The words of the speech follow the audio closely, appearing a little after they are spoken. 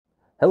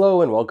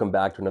Hello and welcome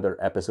back to another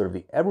episode of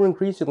the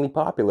ever-increasingly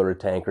popular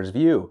Tanker's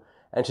View.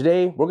 And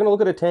today we're going to look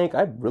at a tank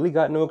I've really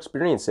got no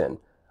experience in.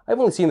 I've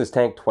only seen this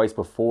tank twice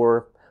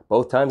before,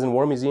 both times in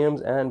war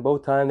museums, and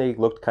both times they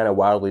looked kind of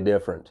wildly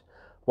different.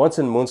 Once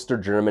in Munster,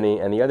 Germany,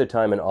 and the other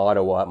time in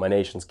Ottawa, my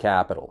nation's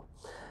capital.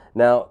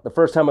 Now, the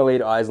first time I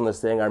laid eyes on this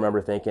thing, I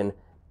remember thinking,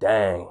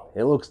 dang,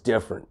 it looks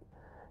different.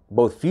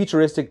 Both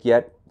futuristic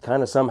yet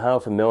kind of somehow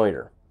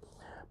familiar.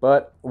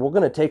 But we're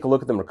going to take a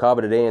look at the Merkava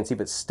today and see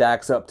if it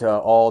stacks up to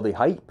all the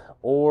hype,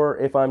 or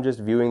if I'm just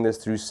viewing this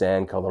through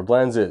sand-colored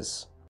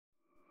lenses.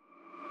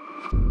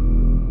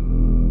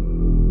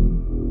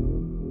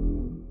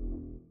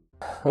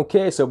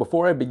 Okay, so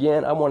before I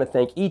begin, I want to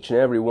thank each and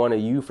every one of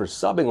you for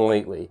subbing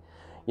lately.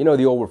 You know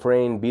the old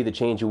refrain, be the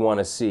change you want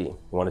to see. You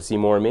want to see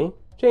more of me?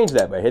 Change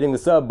that by hitting the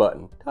sub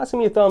button, tossing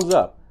me a thumbs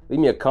up, leave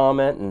me a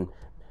comment, and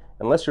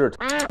unless you're a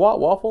twat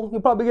waffle,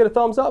 you'll probably get a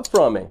thumbs up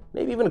from me,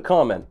 maybe even a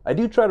comment. I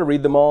do try to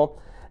read them all,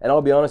 and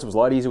I'll be honest, it was a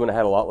lot easier when I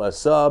had a lot less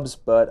subs,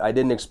 but I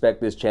didn't expect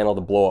this channel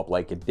to blow up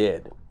like it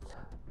did.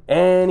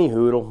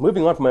 Anyhoodle,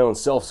 moving on from my own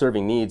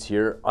self-serving needs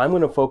here, I'm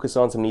going to focus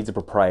on some needs of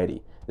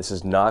propriety. This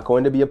is not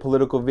going to be a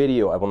political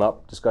video. I will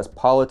not discuss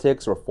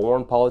politics or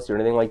foreign policy or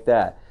anything like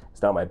that.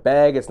 It's not my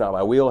bag, it's not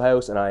my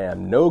wheelhouse, and I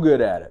am no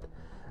good at it.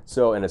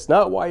 So, and it's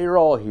not why you're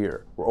all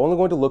here. We're only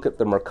going to look at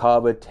the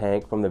Merkava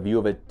tank from the view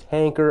of a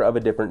tanker of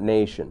a different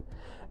nation.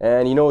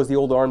 And you know, as the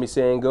old army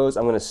saying goes,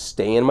 I'm going to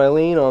stay in my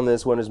lane on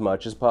this one as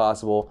much as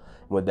possible.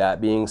 And with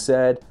that being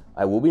said,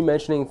 I will be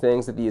mentioning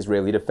things that the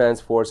Israeli Defense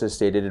Force has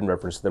stated in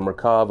reference to the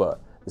Merkava.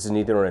 This is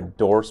neither an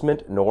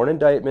endorsement nor an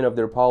indictment of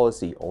their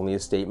policy, only a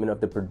statement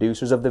of the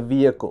producers of the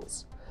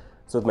vehicles.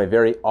 So with my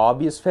very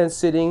obvious fence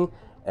sitting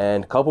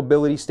and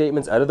culpability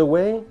statements out of the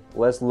way,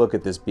 let's look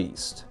at this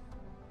beast.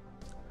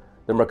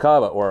 The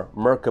Merkava, or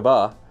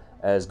Merkava,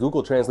 as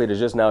Google Translate has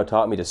just now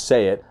taught me to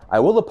say it. I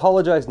will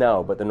apologize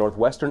now, but the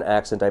Northwestern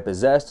accent I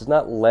possess does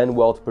not lend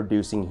well to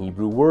producing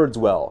Hebrew words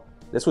well.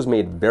 This was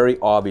made very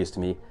obvious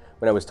to me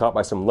when I was taught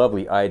by some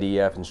lovely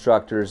IDF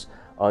instructors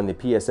on the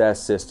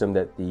PSS system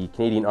that the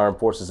Canadian Armed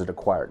Forces had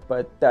acquired,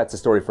 but that's a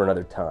story for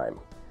another time.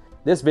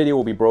 This video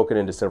will be broken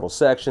into several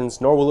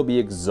sections, nor will it be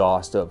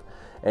exhaustive,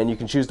 and you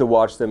can choose to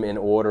watch them in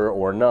order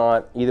or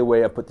not. Either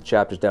way, I've put the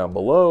chapters down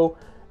below.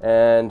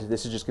 And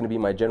this is just going to be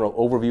my general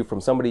overview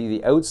from somebody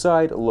the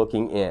outside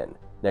looking in.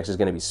 Next is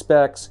going to be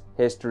specs,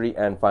 history,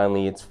 and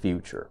finally its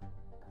future.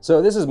 So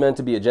this is meant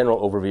to be a general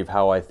overview of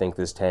how I think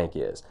this tank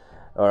is.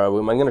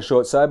 I'm going to show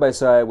it side by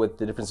side with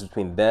the difference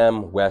between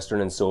them,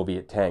 Western and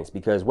Soviet tanks,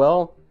 because,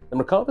 well, the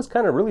Merkava is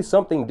kind of really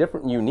something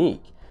different and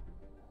unique.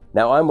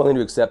 Now, I'm willing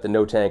to accept that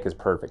no tank is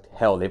perfect.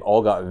 Hell, they've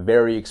all got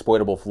very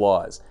exploitable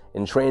flaws.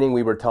 In training,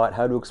 we were taught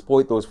how to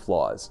exploit those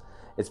flaws.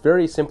 It's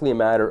very simply a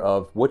matter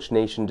of which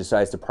nation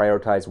decides to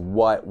prioritize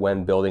what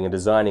when building and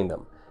designing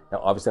them. Now,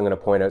 obviously, I'm going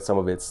to point out some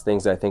of its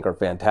things that I think are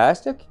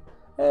fantastic,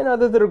 and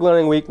others that are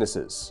glaring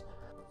weaknesses.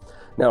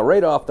 Now,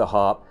 right off the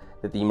hop,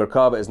 that the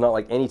Merkava is not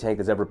like any tank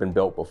that's ever been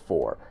built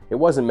before. It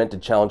wasn't meant to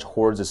challenge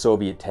hordes of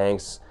Soviet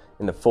tanks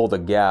in the Fulda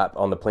Gap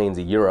on the plains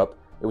of Europe.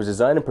 It was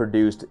designed and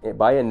produced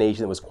by a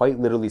nation that was quite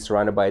literally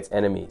surrounded by its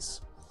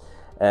enemies.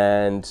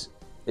 And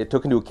it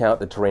took into account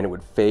the terrain it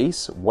would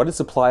face, what its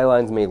supply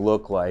lines may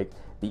look like,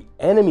 the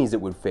enemies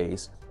it would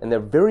face, and the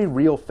very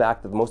real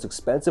fact that the most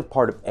expensive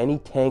part of any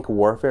tank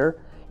warfare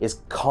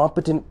is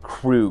competent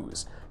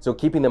crews. So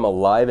keeping them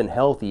alive and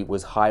healthy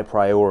was high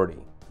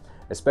priority,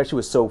 especially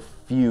with so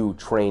few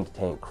trained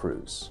tank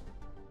crews.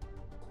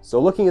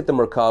 So looking at the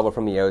Merkava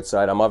from the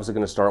outside, I'm obviously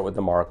going to start with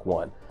the Mark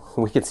I.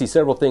 We can see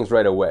several things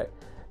right away.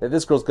 That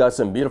this girl's got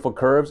some beautiful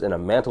curves and a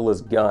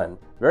mantleless gun.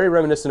 Very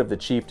reminiscent of the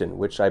Chieftain,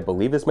 which I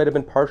believe this might have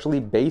been partially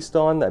based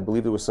on. I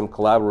believe there was some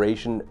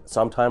collaboration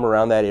sometime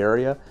around that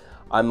area.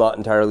 I'm not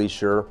entirely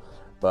sure,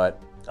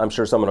 but I'm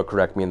sure someone will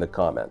correct me in the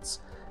comments.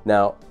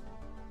 Now,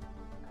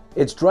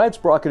 its drive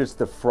sprocket is to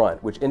the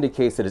front, which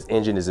indicates that its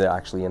engine is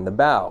actually in the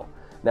bow.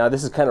 Now,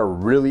 this is kind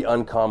of really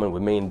uncommon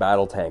with main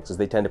battle tanks, as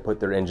they tend to put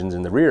their engines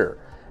in the rear.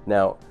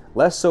 Now,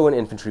 less so in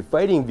infantry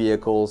fighting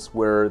vehicles,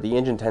 where the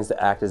engine tends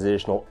to act as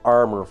additional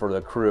armor for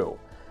the crew.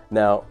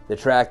 Now, the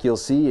track you'll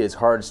see is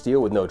hard steel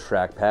with no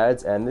track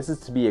pads, and this is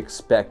to be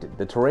expected.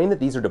 The terrain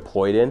that these are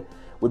deployed in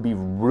would be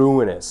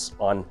ruinous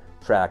on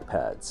track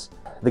pads.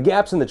 The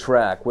gaps in the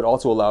track would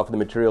also allow for the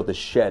material to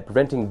shed,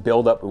 preventing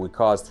buildup that would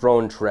cause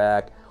thrown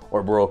track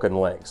or broken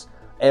links.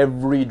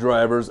 Every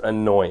driver's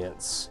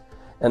annoyance.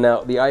 And now,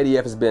 the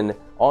IDF has been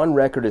on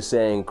record as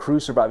saying crew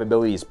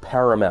survivability is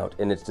paramount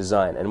in its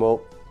design, and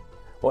well,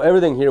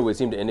 everything here would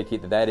seem to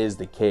indicate that that is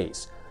the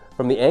case.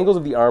 From the angles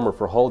of the armor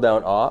for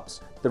hull-down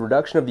ops, the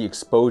reduction of the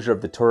exposure of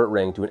the turret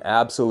ring to an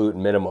absolute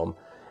minimum,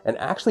 and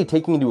actually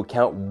taking into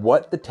account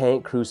what the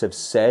tank crews have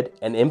said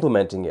and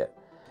implementing it.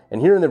 And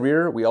here in the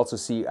rear, we also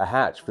see a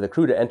hatch for the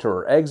crew to enter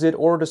or exit,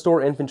 or to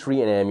store infantry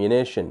and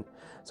ammunition.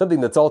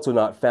 Something that's also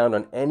not found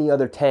on any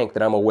other tank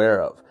that I'm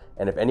aware of.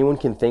 And if anyone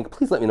can think,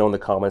 please let me know in the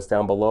comments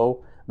down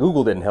below.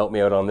 Google didn't help me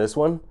out on this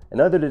one, and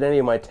neither did any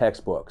of my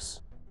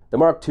textbooks. The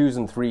Mark IIs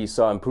and IIIs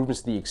saw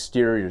improvements to the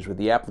exteriors with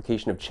the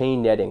application of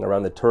chain netting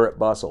around the turret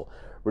bustle,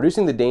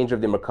 reducing the danger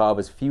of the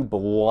Merkava's few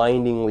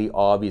blindingly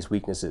obvious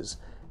weaknesses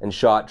and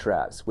shot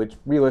traps, which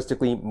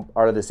realistically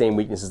are the same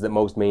weaknesses that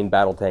most main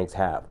battle tanks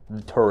have: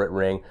 the turret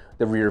ring,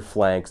 the rear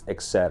flanks,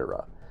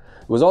 etc.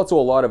 There was also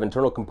a lot of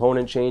internal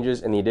component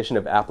changes and the addition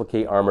of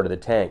applique armor to the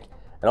tank,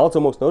 and also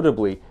most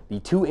notably, the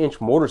 2-inch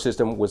mortar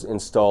system was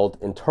installed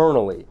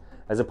internally,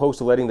 as opposed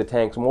to letting the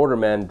tank's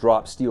mortarmen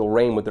drop steel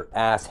rain with their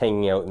ass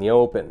hanging out in the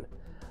open.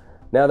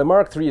 Now, the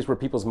Mark III is where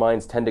people's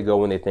minds tend to go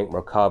when they think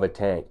Merkava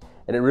tank,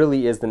 and it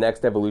really is the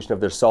next evolution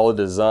of their solid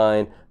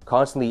design,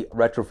 constantly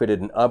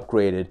retrofitted and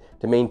upgraded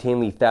to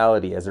maintain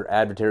lethality as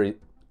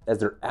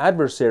their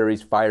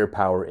adversaries'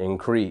 firepower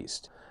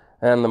increased.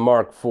 And the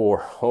Mark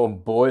IV, oh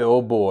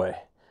boy,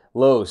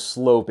 low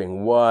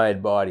sloping,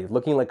 wide body,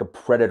 looking like a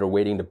predator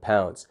waiting to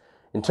pounce.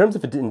 In terms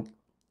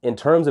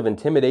of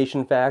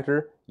intimidation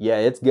factor, yeah,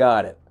 it's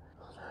got it.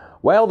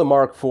 While the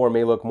Mark IV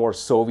may look more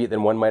Soviet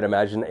than one might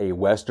imagine a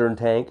Western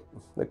tank,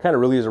 there kind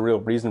of really is a real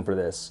reason for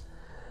this.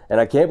 And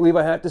I can't believe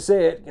I have to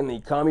say it, and the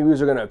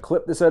commies are going to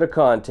clip this out of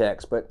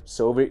context, but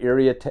Soviet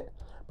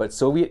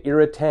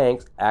era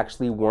tanks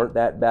actually weren't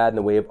that bad in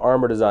the way of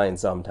armor design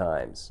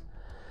sometimes,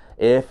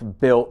 if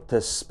built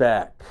to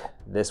spec.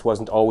 This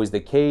wasn't always the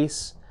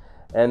case,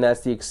 and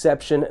that's the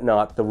exception,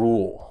 not the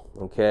rule,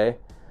 okay?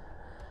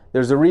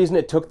 There's a reason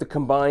it took the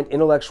combined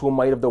intellectual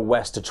might of the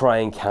West to try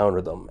and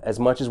counter them, as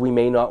much as we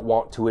may not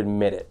want to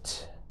admit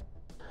it.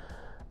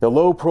 The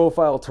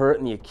low-profile turret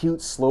and the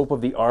acute slope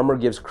of the armor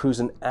gives crews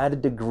an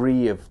added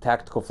degree of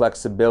tactical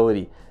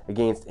flexibility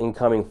against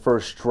incoming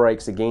first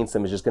strikes against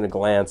them is just going to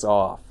glance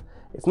off.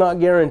 It's not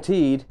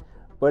guaranteed,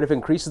 but if it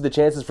increases the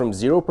chances from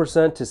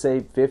 0% to say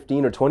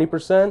 15 or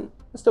 20%,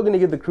 it's still going to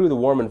give the crew the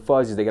warm and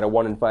fuzzies. They get a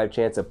 1 in 5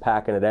 chance of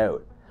packing it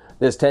out.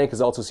 This tank has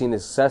also seen the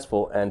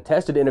successful and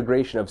tested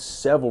integration of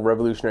several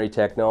revolutionary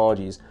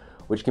technologies,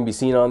 which can be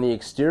seen on the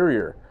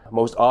exterior,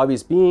 most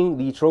obvious being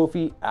the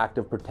Trophy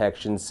Active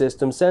Protection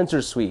System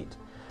sensor suite,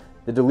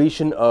 the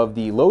deletion of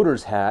the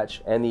loader's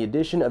hatch, and the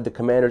addition of the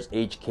commander's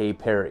HK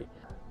parry.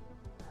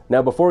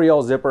 Now, before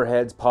y'all zipper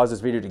heads pause this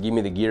video to give me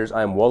the gears,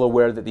 I am well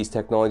aware that these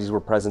technologies were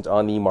present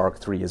on the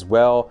Mark III as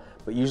well,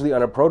 but usually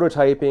on a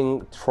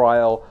prototyping,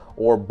 trial,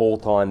 or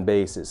bolt-on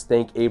basis.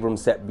 Think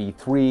Abrams Set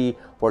B3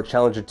 or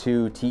Challenger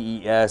 2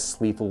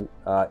 TES Lethal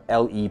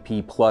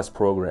LEP Plus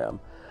program.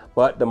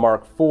 But the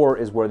Mark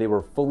IV is where they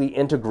were fully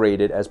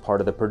integrated as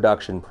part of the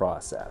production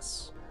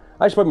process.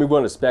 I should probably move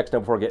on to specs now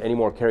before I get any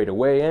more carried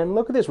away, and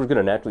look at this, we're going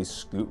to naturally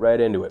scoot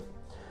right into it.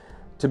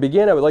 To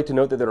begin, I would like to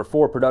note that there are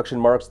 4 production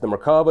marks of the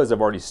Merkava, as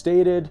I've already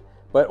stated,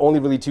 but only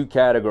really 2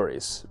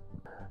 categories.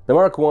 The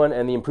Mark I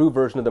and the improved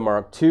version of the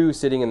Mark II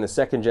sitting in the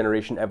 2nd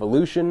generation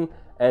evolution,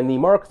 and the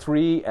Mark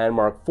III and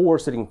Mark IV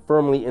sitting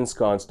firmly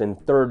ensconced in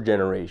 3rd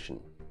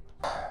generation.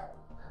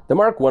 The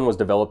Mark I was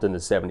developed in the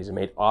 70s and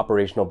made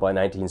operational by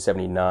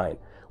 1979,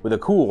 with a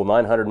cool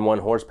 901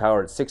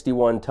 horsepower at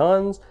 61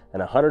 tons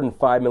and a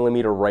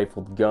 105mm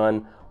rifled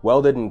gun,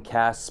 welded and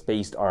cast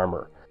spaced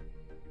armor,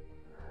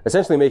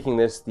 essentially making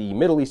this the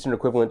Middle Eastern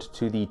equivalent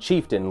to the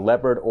Chieftain,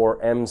 Leopard, or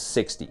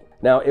M60.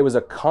 Now, it was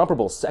a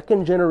comparable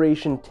 2nd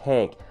generation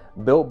tank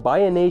built by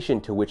a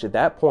nation to which at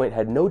that point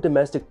had no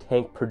domestic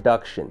tank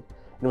production,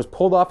 and it was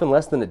pulled off in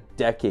less than a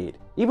decade.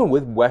 Even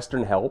with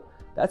Western help,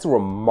 that's a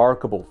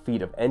remarkable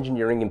feat of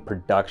engineering and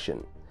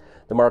production.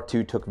 The Mark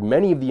II took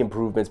many of the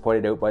improvements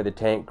pointed out by the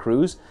tank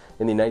crews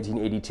in the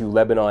 1982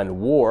 Lebanon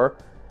War,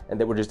 and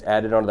that were just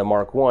added onto the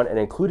Mark I, and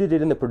included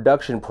it in the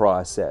production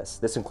process.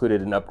 This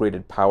included an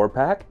upgraded power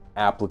pack,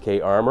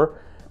 applique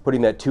armor,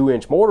 putting that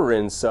 2-inch mortar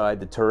inside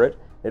the turret.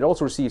 It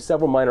also received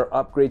several minor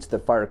upgrades to the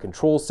fire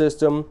control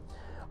system,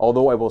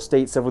 although I will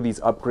state several of these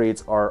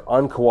upgrades are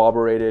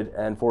uncorroborated,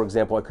 and for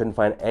example, I couldn't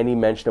find any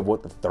mention of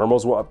what the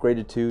thermals were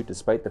upgraded to,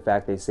 despite the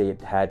fact they say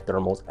it had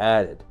thermals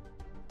added.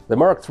 The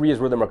Mark III is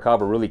where the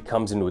Merkava really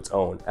comes into its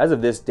own. As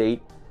of this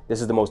date,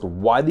 this is the most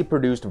widely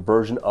produced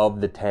version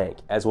of the tank,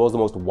 as well as the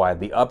most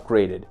widely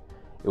upgraded.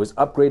 It was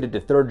upgraded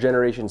to 3rd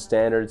generation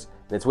standards,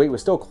 and its weight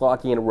was still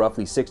clocking in at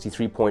roughly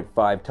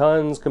 63.5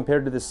 tons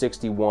compared to the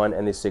 61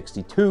 and the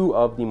 62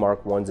 of the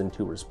Mark Is and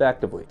II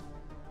respectively.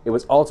 It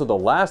was also the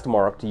last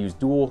Mark to use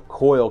dual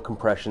coil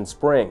compression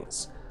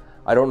springs.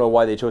 I don't know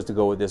why they chose to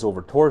go with this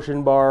over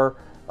torsion bar.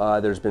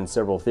 There's been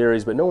several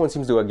theories, but no one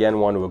seems to again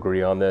want to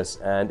agree on this,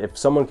 and if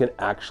someone can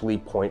actually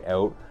point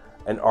out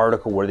an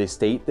article where they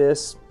state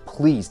this,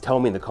 please tell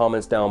me in the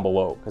comments down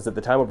below, because at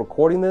the time of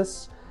recording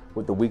this,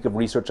 with the week of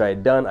research I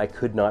had done, I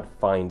could not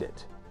find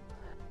it.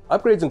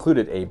 Upgrades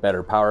included a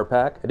better power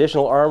pack,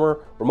 additional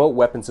armor, remote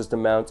weapon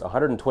system mounts,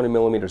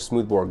 120mm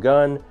smoothbore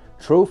gun,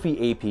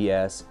 trophy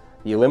APS,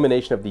 the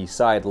elimination of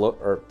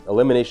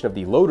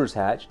the loader's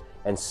hatch,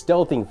 and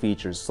stealthing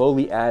features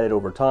slowly added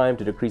over time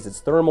to decrease its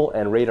thermal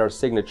and radar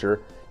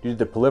signature due to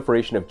the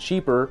proliferation of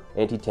cheaper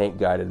anti-tank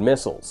guided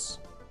missiles.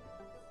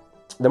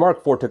 The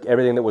Mark IV took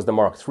everything that was the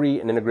Mark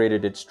III and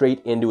integrated it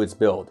straight into its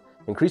build,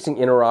 increasing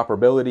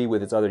interoperability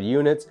with its other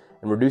units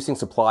and reducing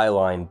supply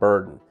line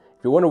burden.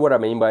 If you wonder what I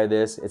mean by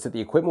this, it's that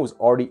the equipment was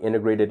already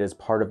integrated as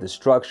part of the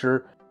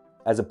structure,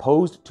 as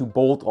opposed to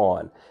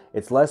bolt-on.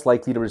 It's less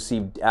likely to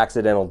receive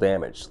accidental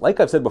damage. Like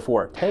I've said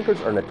before,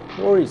 tankers are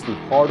notoriously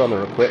hard on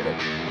their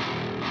equipment.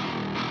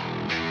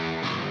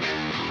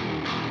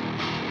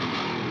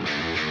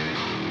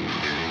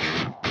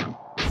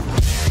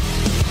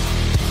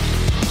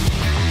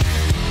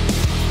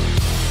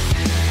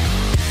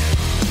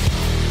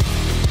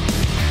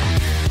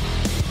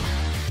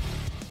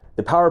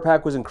 The power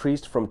pack was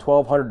increased from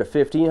 1200 to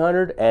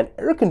 1500, and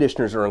air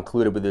conditioners are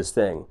included with this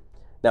thing.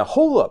 Now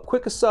hold up,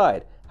 quick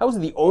aside, how is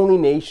it the only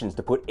nations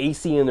to put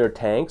AC in their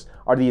tanks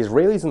are the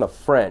Israelis and the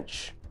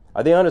French?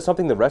 Are they onto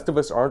something the rest of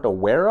us aren't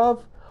aware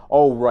of?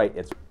 Oh right,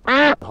 it's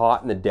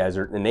hot in the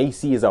desert and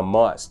AC is a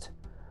must.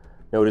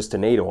 Notice to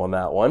NATO on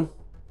that one.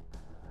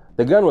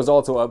 The gun was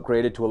also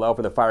upgraded to allow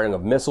for the firing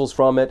of missiles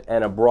from it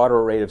and a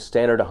broader rate of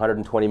standard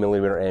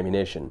 120mm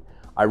ammunition.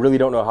 I really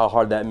don't know how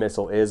hard that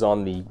missile is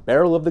on the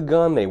barrel of the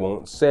gun, they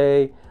won't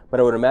say, but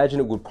I would imagine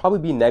it would probably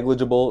be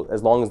negligible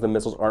as long as the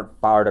missiles aren't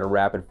fired at a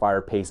rapid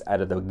fire pace out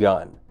of the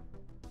gun.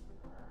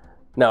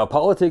 Now,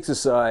 politics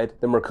aside,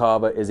 the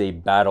Merkava is a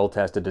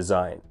battle-tested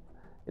design.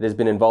 It has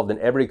been involved in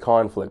every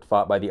conflict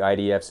fought by the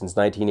IDF since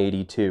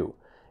 1982.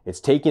 It's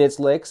taken its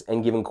licks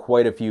and given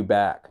quite a few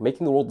back,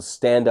 making the world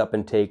stand up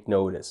and take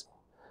notice.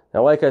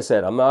 Now, like I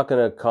said, I'm not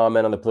going to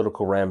comment on the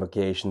political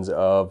ramifications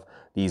of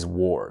these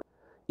wars.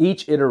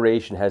 Each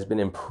iteration has been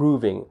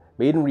improving,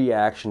 made in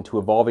reaction to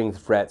evolving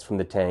threats from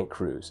the tank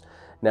crews.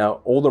 Now,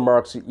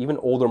 even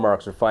older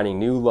marks are finding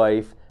new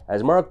life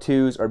as Mark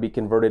IIs are being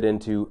converted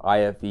into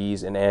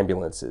IFVs and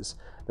ambulances.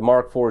 The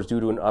Mark IV is due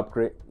to an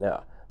upgrade.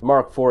 The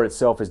Mark IV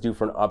itself is due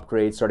for an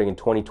upgrade starting in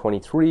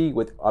 2023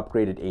 with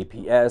upgraded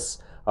APS,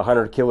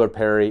 100 killer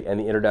parry, and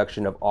the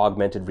introduction of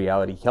augmented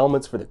reality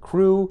helmets for the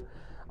crew,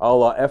 a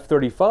la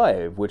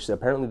F-35, which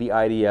apparently the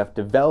IDF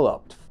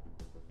developed.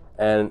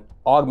 And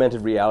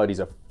augmented reality is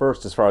a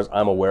first as far as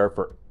I'm aware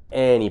for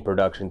any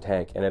production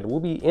tank, and it will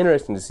be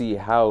interesting to see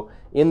how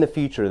in the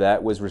future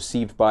that was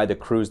received by the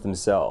crews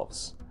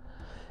themselves.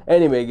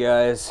 Anyway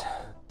guys,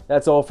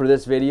 that's all for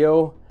this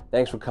video.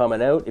 Thanks for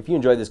coming out. If you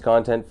enjoyed this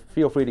content,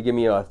 feel free to give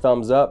me a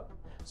thumbs up,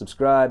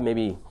 subscribe,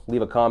 maybe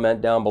leave a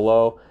comment down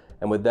below,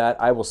 and with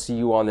that I will see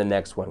you on the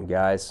next one,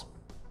 guys.